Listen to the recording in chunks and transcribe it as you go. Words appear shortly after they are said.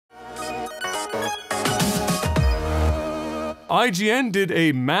IGN did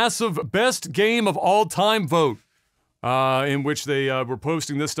a massive best game of all time vote, in which they were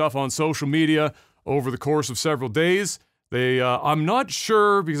posting this stuff on social media over the course of several days. I'm not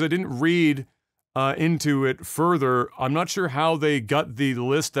sure, because I didn't read into it further, I'm not sure how they got the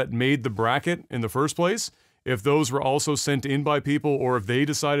list that made the bracket in the first place, if those were also sent in by people, or if they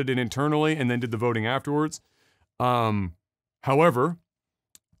decided it internally and then did the voting afterwards. However,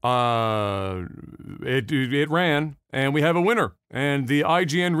 it ran, and we have a winner, and the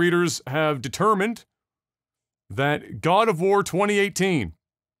IGN readers have determined that God of War 2018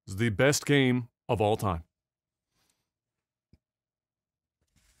 is the best game of all time.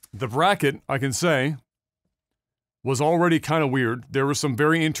 The bracket, I can say, was already kind of weird. There were some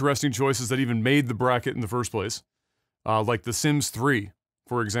very interesting choices that even made the bracket in the first place. Like The Sims 3,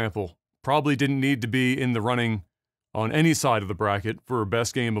 for example, probably didn't need to be in the running on any side of the bracket for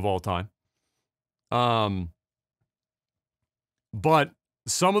best game of all time. But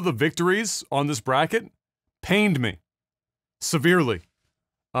some of the victories on this bracket pained me severely.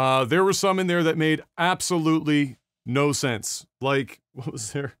 There were some in there that made absolutely no sense. Like, what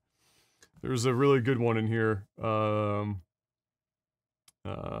was there? There's a really good one in here. Where's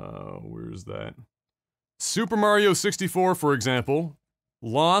that? Super Mario 64, for example,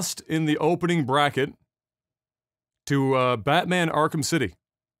 lost in the opening bracket to Batman Arkham City.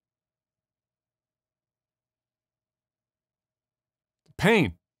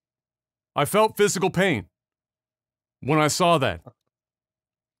 Pain. I felt physical pain when I saw that.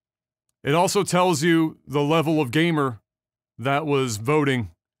 It also tells you the level of gamer that was voting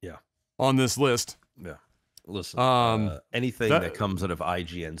on this list. Yeah. Listen, anything that comes out of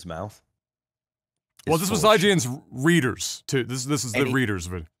IGN's mouth. Well, this was IGN's readers, too. This is the readers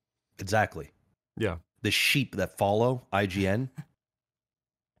of it. Exactly. Yeah. The sheep that follow IGN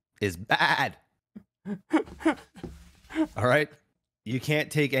is bad. All right? You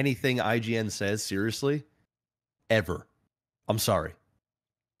can't take anything IGN says seriously, ever. I'm sorry.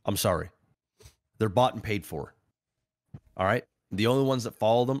 I'm sorry. They're bought and paid for. All right? The only ones that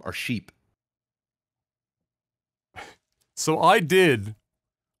follow them are sheep. So I did,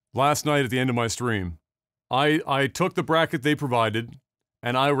 last night at the end of my stream, I took the bracket they provided,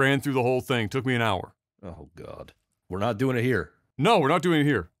 and I ran through the whole thing. Took me an hour. Oh, God. We're not doing it here. No, we're not doing it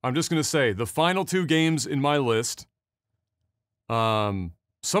here. I'm just going to say, the final two games in my list, some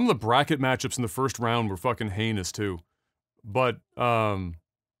of the bracket matchups in the first round were fucking heinous, too. But, the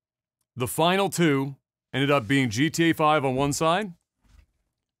final two ended up being GTA 5 on one side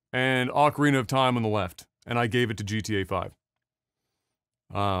and Ocarina of Time on the left, and I gave it to GTA 5.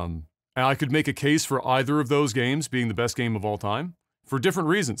 And I could make a case for either of those games being the best game of all time for different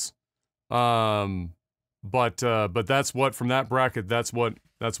reasons. But that's what, from that bracket, that's what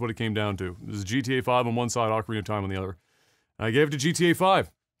it came down to. It was GTA 5 on one side, Ocarina of Time on the other. And I gave it to GTA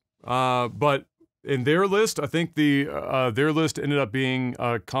 5. But in their list, I think their list ended up being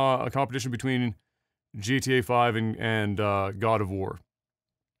a competition between GTA 5 and God of War.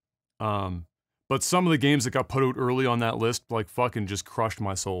 But some of the games that got put out early on that list, like, fucking just crushed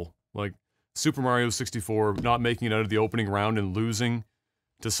my soul. Like, Super Mario 64, not making it out of the opening round and losing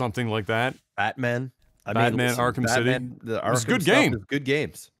to something like that. Batman. Batman Arkham City. The It's a good game. Good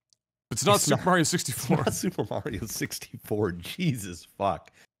games. It's not Super Mario 64. It's not Super Mario 64. Jesus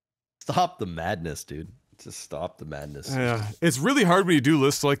fuck. Stop the madness, dude. Just stop the madness. Yeah. It's really hard when you do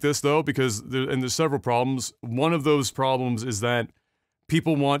lists like this, though, because there's several problems. One of those problems is that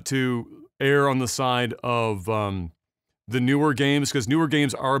people want to err on the side of the newer games, because newer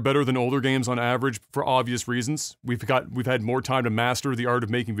games are better than older games on average for obvious reasons. We've had more time to master the art of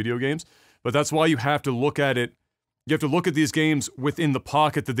making video games, but that's why you have to look at it. You have to look at these games within the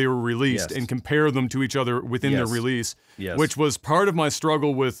pocket that they were released and compare them to each other within their release, which was part of my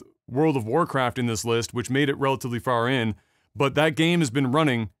struggle with World of Warcraft in this list, which made it relatively far in, but that game has been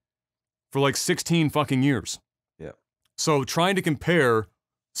running for like 16 fucking years. Yeah. So trying to compare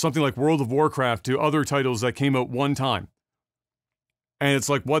something like World of Warcraft to other titles that came out one time, and it's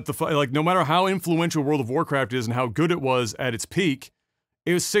like, what the fuck? Like, no matter how influential World of Warcraft is and how good it was at its peak,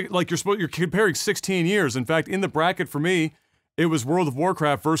 it was like you're comparing 16 years. In fact, in the bracket for me, it was World of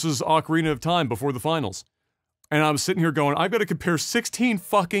Warcraft versus Ocarina of Time before the finals. And I was sitting here going, I've got to compare 16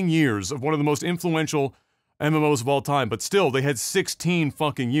 fucking years of one of the most influential MMOs of all time, but still, they had 16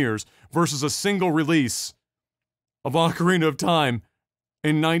 fucking years versus a single release of Ocarina of Time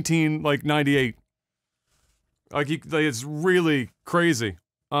in 1998. Like, it's really crazy.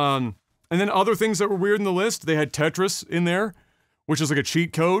 And then other things that were weird in the list, they had Tetris in there, which is like a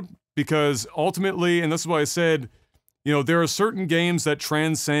cheat code, because ultimately, and this is why I said, you know, there are certain games that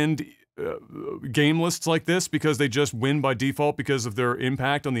transcend game lists like this because they just win by default because of their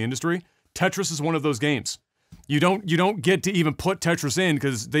impact on the industry. Tetris is one of those games. You don't get to even put Tetris in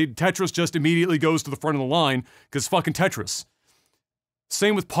because Tetris just immediately goes to the front of the line because fucking Tetris.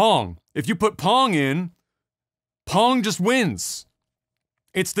 Same with Pong. If you put Pong in, Pong just wins.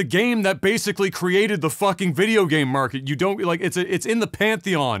 It's the game that basically created the fucking video game market. You don't like it's in the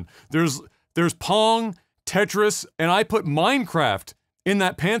pantheon. There's Pong, Tetris, and I put Minecraft in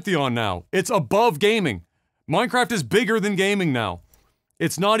that pantheon now. It's above gaming. Minecraft is bigger than gaming now.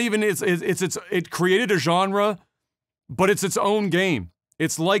 It's not even it created a genre, but it's its own game.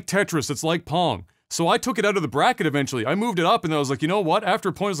 It's like Tetris, it's like Pong. So I took it out of the bracket eventually. I moved it up and I was like, you know what? After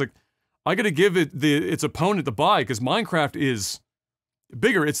a point, I was like, I gotta give it its opponent the bye because Minecraft is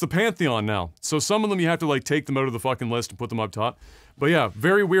bigger. It's the pantheon now. So some of them you have to like take them out of the fucking list and put them up top. But yeah,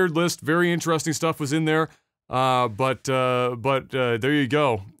 very weird list. Very interesting stuff was in there. But there you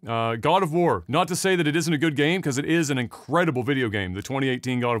go. God of War. Not to say that it isn't a good game because it is an incredible video game. The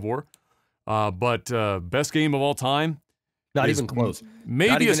 2018 God of War. But best game of all time. Not even close.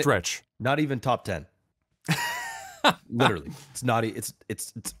 Maybe a stretch. Not even top 10. Literally, it's not.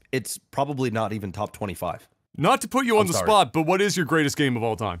 It's probably not even top 25. Not to put you on the spot, but what is your greatest game of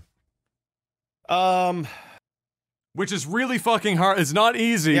all time? Which is really fucking hard. It's not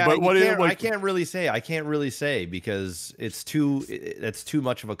easy, yeah, but what is? I can't really say. I can't really say because it's too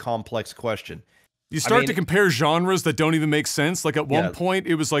much of a complex question. You start to compare genres that don't even make sense. Like at one point,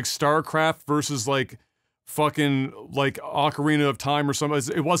 it was like StarCraft versus like fucking like Ocarina of Time or something.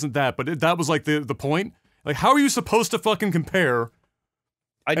 It wasn't that, but that was like the point. Like, how are you supposed to fucking compare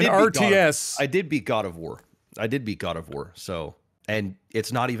an RTS? I did beat God of War. I did beat God of War. So, and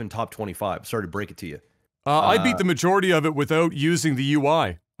it's not even top 25. Sorry to break it to you. I beat the majority of it without using the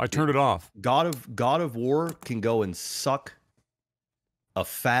UI. I turned it off. God of War can go and suck a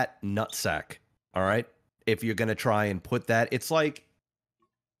fat nutsack. All right, if you're gonna try and put that, it's like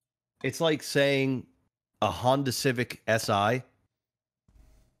saying a Honda Civic Si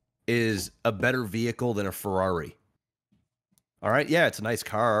is a better vehicle than a Ferrari. All right, yeah, it's a nice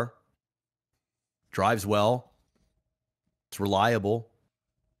car, drives well, it's reliable.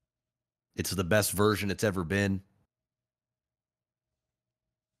 It's the best version it's ever been.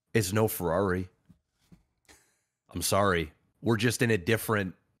 It's no Ferrari. I'm sorry. We're just in a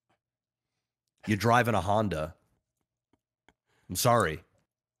different... You're driving a Honda. I'm sorry.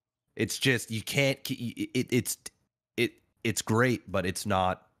 It's just, you can't... It's great, but it's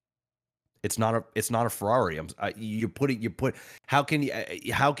not a Ferrari. How can you...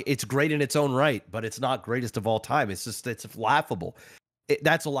 It's great in its own right, but it's not greatest of all time. It's laughable.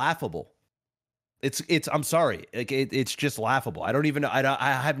 That's laughable. I'm sorry. It's just laughable. I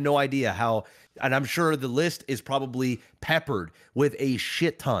have no idea how, and I'm sure the list is probably peppered with a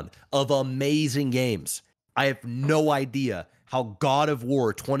shit ton of amazing games. I have no idea how God of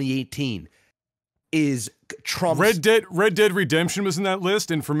War 2018 is trumps. Red Dead Redemption was in that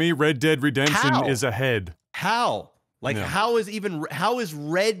list, and for me, Red Dead Redemption is ahead. How? Like, how is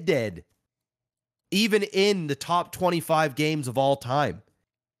Red Dead even in the top 25 games of all time?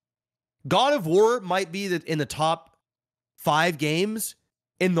 God of War might be in the top 5 games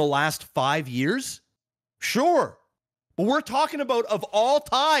in the last 5 years. Sure. But we're talking about of all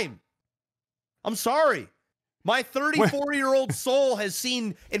time. I'm sorry. My 34-year-old soul has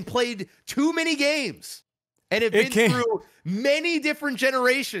seen and played too many games and have been through many different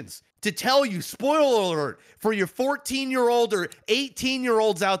generations to tell you, spoiler alert, for your 14-year-old or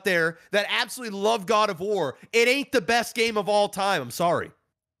 18-year-olds out there that absolutely love God of War, it ain't the best game of all time. I'm sorry.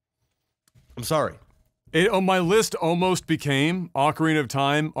 I'm sorry. On my list almost became Ocarina of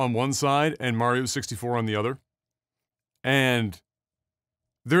Time on one side and Mario 64 on the other. And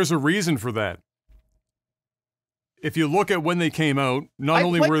there's a reason for that. If you look at when they came out, not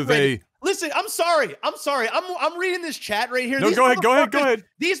only were they... Listen, I'm sorry. I'm reading this chat right here. No, go ahead.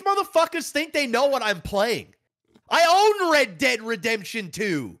 These motherfuckers think they know what I'm playing. I own Red Dead Redemption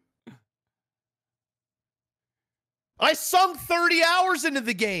 2. I sunk 30 hours into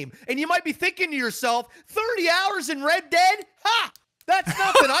the game, and you might be thinking to yourself, 30 hours in Red Dead? Ha! That's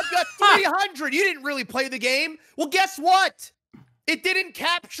nothing. I've got 300. You didn't really play the game. Well, guess what? It didn't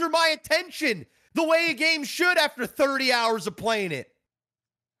capture my attention the way a game should after 30 hours of playing it.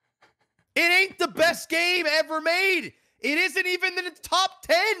 It ain't the best game ever made. It isn't even in the top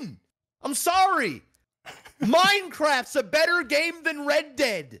 10. I'm sorry. Minecraft's a better game than Red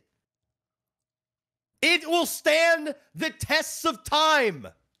Dead. It will stand the tests of time.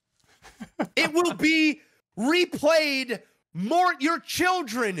 It will be replayed more. Your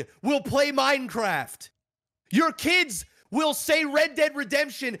children will play Minecraft. Your kids will say Red Dead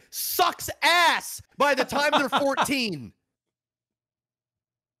Redemption sucks ass by the time they're 14.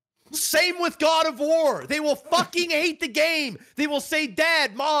 Same with God of War. They will fucking hate the game. They will say,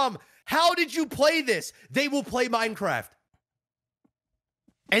 Dad, Mom, how did you play this? They will play Minecraft.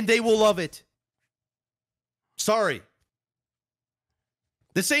 And they will love it. Sorry.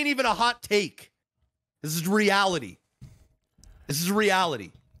 This ain't even a hot take. This is reality. This is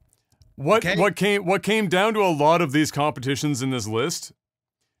reality. What came down to a lot of these competitions in this list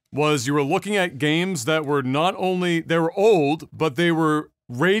was you were looking at games that were not only, they were old, but they were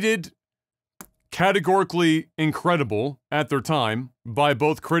rated categorically incredible at their time by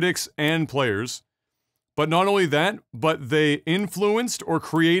both critics and players. But not only that, but they influenced or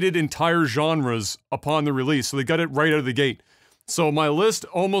created entire genres upon the release, so they got it right out of the gate. So my list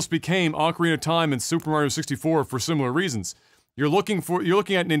almost became Ocarina of Time and Super Mario 64 for similar reasons. You're looking at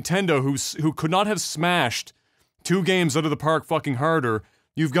Nintendo who could not have smashed two games out of the park fucking harder.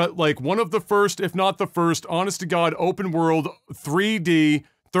 You've got like one of the first, if not the first, honest to God, open world 3D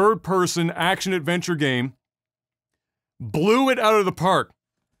third-person action-adventure game. Blew it out of the park.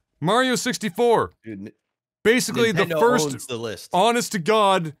 Mario 64. Dude, basically Nintendo the first owns the list. Honest to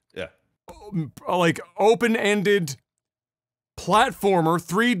God, yeah, like open-ended platformer,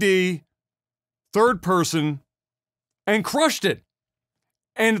 3D, third-person, and crushed it.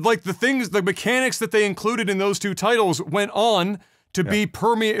 And like the mechanics that they included in those two titles went on to be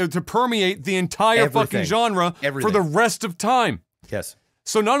permeate the entire fucking genre for the rest of time. Yes.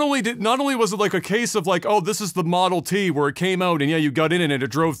 So not only was it like a case of like, oh, this is the Model T where it came out and yeah, you got in it and it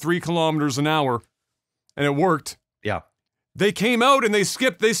drove 3 kilometers an hour and it worked. Yeah. They came out and they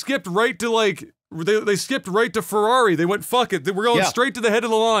skipped right to like, they skipped right to Ferrari. They went, fuck it. We're going straight to the head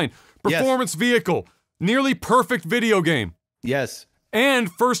of the line. Performance vehicle. Nearly perfect video game. Yes.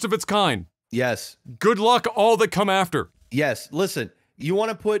 And first of its kind. Yes. Good luck all that come after. Yes. Listen, you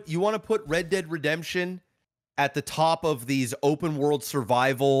want to put Red Dead Redemption at the top of these open world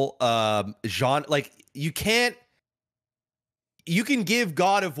survival genre. Like you can give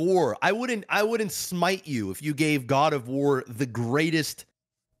God of War. I wouldn't smite you if you gave God of War the greatest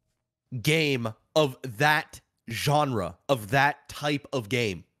game of that genre, of that type of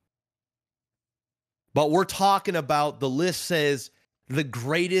game. But we're talking about, the list says the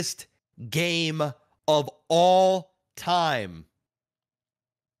greatest game of all time.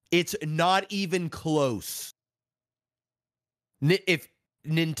 It's not even close. If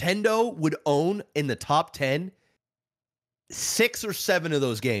Nintendo would own in the top 10, 6 or 7 of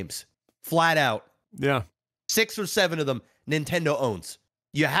those games, flat out. Yeah. 6 or 7 of them Nintendo owns.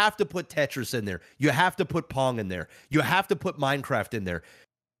 You have to put Tetris in there. You have to put Pong in there. You have to put Minecraft in there.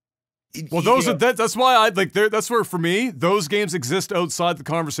 Well, that's why I like. That's where for me those games exist outside the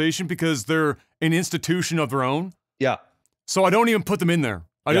conversation because they're an institution of their own. Yeah. So I don't even put them in there.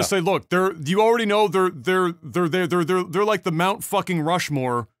 I just say, look, you already know they're like the Mount fucking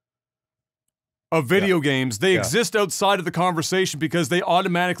Rushmore of video games. They exist outside of the conversation because they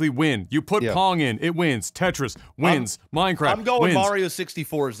automatically win. You put Pong in, it wins. Tetris wins. Minecraft. I'm going wins. Mario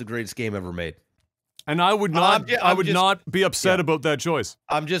 64 is the greatest game ever made. And I would not not be upset about that choice.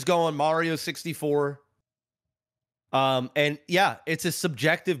 I'm just going Mario 64. And yeah, it's a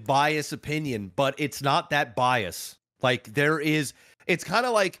subjective bias opinion, but it's not that bias. Like it's kind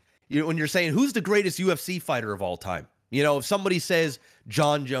of like when you're saying who's the greatest UFC fighter of all time. You know, if somebody says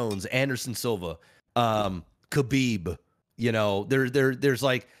John Jones, Anderson Silva, Khabib, you know, there's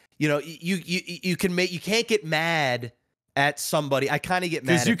like, you know, you can't get mad at somebody. I kind of get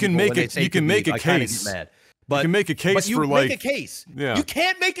mad because you can make it. You can make a case. Mad. But you can make a case for like make a case. Yeah. You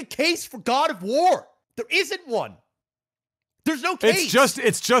can't make a case for God of War. There isn't one. There's no case.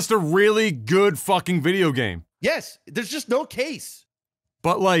 It's just a really good fucking video game. Yes, there's just no case.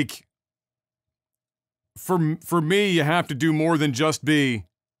 But like, for me, you have to do more than just be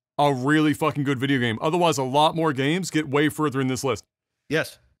a really fucking good video game. Otherwise, a lot more games get way further in this list.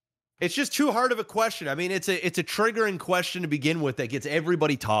 Yes. It's just too hard of a question. I mean, it's a triggering question to begin with that gets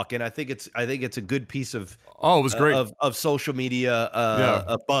everybody talking. I think it's a good piece of it was great of social media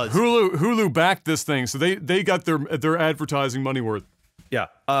buzz. Hulu backed this thing, so they got their advertising money worth. Yeah.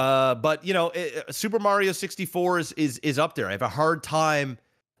 But you know, Super Mario 64 is up there. I have a hard time.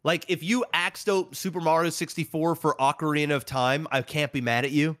 Like if you axed out Super Mario 64 for Ocarina of Time, I can't be mad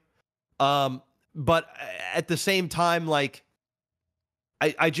at you. But at the same time, like.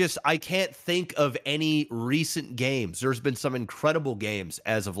 I can't think of any recent games. There's been some incredible games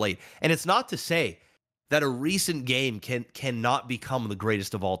as of late. And it's not to say that a recent game cannot become the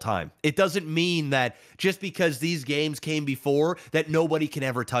greatest of all time. It doesn't mean that just because these games came before that nobody can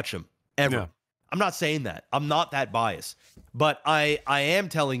ever touch them. Ever. I'm not saying that. I'm not that biased. But I am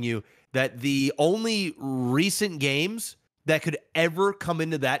telling you that the only recent games that could ever come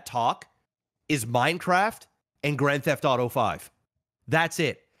into that talk is Minecraft and Grand Theft Auto 5. That's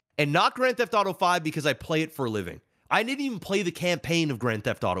it. And not Grand Theft Auto 5 because I play it for a living. I didn't even play the campaign of Grand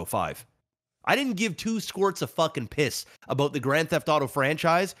Theft Auto 5. I didn't give 2 squirts of fucking piss about the Grand Theft Auto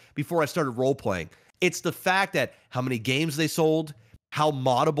franchise before I started role-playing. It's the fact that how many games they sold, how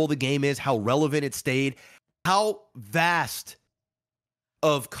moddable the game is, how relevant it stayed, how vast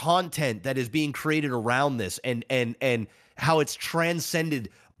of content that is being created around this, and how it's transcended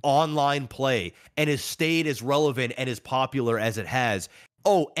online play and has stayed as relevant and as popular as it has.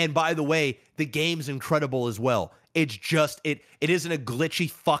 Oh, and by the way, the game's incredible as well. It's just, it isn't a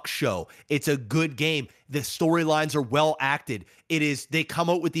glitchy fuck show. It's a good game. The storylines are well acted. They come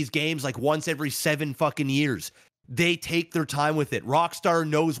out with these games like once every 7 fucking years. They take their time with it. Rockstar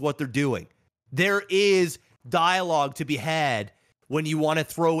knows what they're doing. There is dialogue to be had when you want to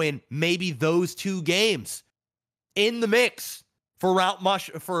throw in maybe those 2 games in the mix for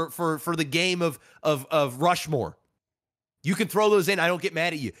for the game of Rushmore. You can throw those in. I don't get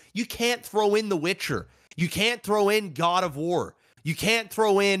mad at you. You can't throw in The Witcher. You can't throw in God of War. You can't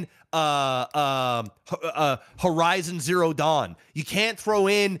throw in Horizon Zero Dawn. You can't throw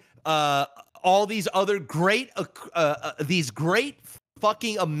in all these other great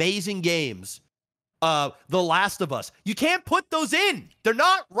fucking amazing games. The Last of Us. You can't put those in. They're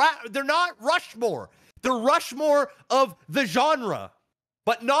not Rushmore. They're Rushmore of the genre,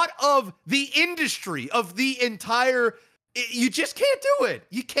 but not of the industry, of the entire. You just can't do it.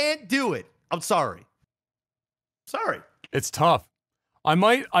 You can't do it. I'm sorry. Sorry. It's tough. I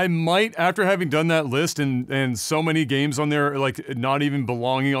might after having done that list and so many games on there like not even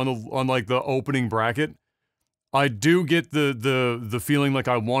belonging on like the opening bracket. I do get the feeling like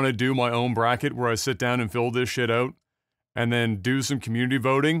I want to do my own bracket where I sit down and fill this shit out and then do some community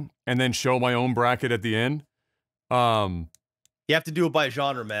voting and then show my own bracket at the end. You have to do it by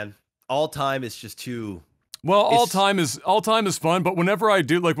genre, man. All time is just too. Well, all time is fun, but whenever I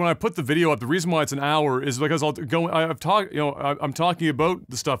do, like when I put the video up, the reason why it's an hour is because I'm talking about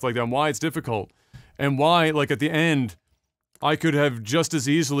the stuff like that and why it's difficult and why, like at the end, I could have just as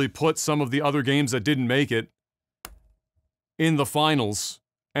easily put some of the other games that didn't make it in the finals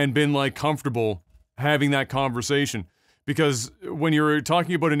and been like comfortable having that conversation. Because when you're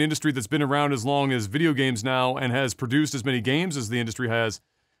talking about an industry that's been around as long as video games now and has produced as many games as the industry has,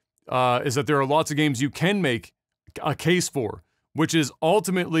 is that there are lots of games you can make a case for, which is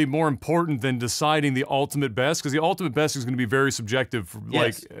ultimately more important than deciding the ultimate best, because the ultimate best is going to be very subjective,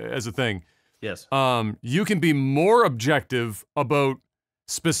 like, as a thing. Yes. You can be more objective about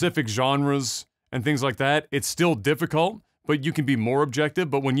specific genres and things like that. It's still difficult, but you can be more objective.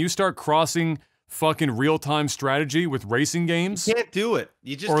 But when you start crossing fucking real-time strategy with racing games, you can't do it.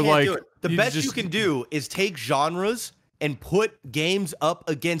 You just can't do it. The best you can do is take genres and put games up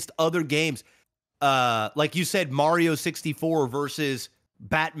against other games. Like you said, Mario 64 versus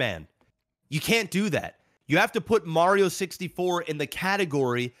Batman. You can't do that. You have to put Mario 64 in the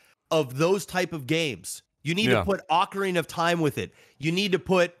category of those type of games. You need to put Ocarina of Time with it. You need to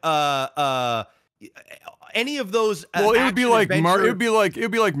put any of those. Well, it would be like it'd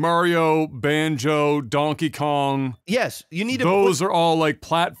be like Mario, Banjo, Donkey Kong. Yes, you need to. Those are all like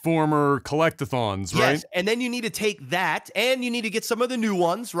platformer collectathons, right? Yes, and then you need to take that, and you need to get some of the new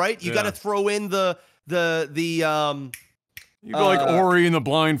ones, right? You got to throw in the You go like Ori and the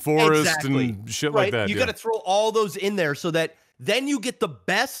Blind Forest and shit like that. You got to throw all those in there so that then you get the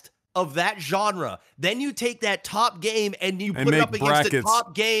best of that genre. Then you take that top game and you put it up against the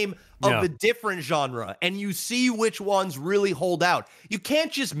top game of the different genre, and you see which ones really hold out. You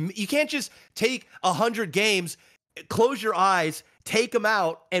can't just take 100 games, close your eyes, take them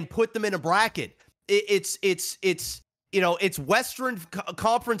out, and put them in a bracket. It's Western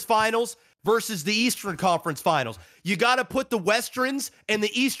Conference Finals versus the Eastern Conference Finals. You got to put the Westerns and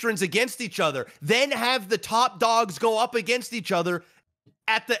the Easterns against each other, then have the top dogs go up against each other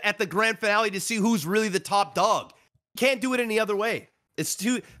at the grand finale to see who's really the top dog. Can't do it any other way. It's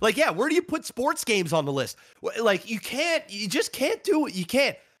too, like, where do you put sports games on the list? Like, you just can't do it. You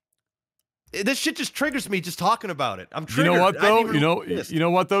can't. This shit just triggers me just talking about it. I'm triggered. You know what though? You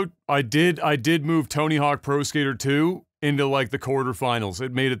know what though? I did move Tony Hawk Pro Skater 2 into like the quarterfinals.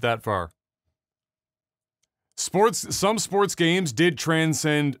 It made it that far. Some sports games did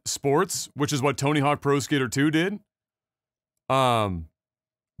transcend sports, which is what Tony Hawk Pro Skater 2 did. But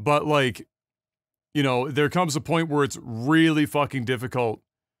like, there comes a point where it's really fucking difficult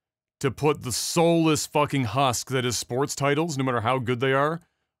to put the soulless fucking husk that is sports titles, no matter how good they are,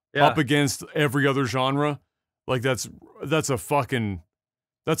 up against every other genre. Like that's a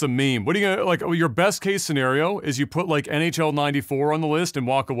meme. What are you gonna, like, your best case scenario is you put like NHL 94 on the list and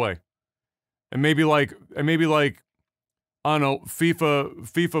walk away. And maybe like, I don't know,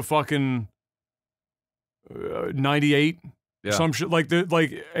 FIFA fucking 98. Yeah. Some shit like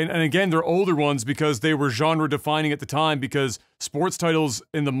and again, they're older ones because they were genre defining at the time, because sports titles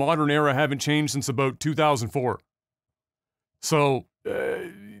in the modern era haven't changed since about 2004. So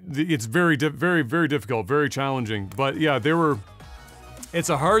it's very difficult, very challenging. But yeah, it's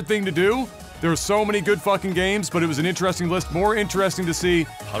a hard thing to do. There were so many good fucking games, but it was an interesting list. More interesting to see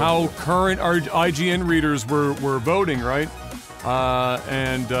how current our IGN readers were voting, right?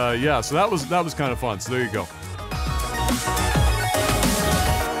 Yeah, so that was kind of fun. So there you go.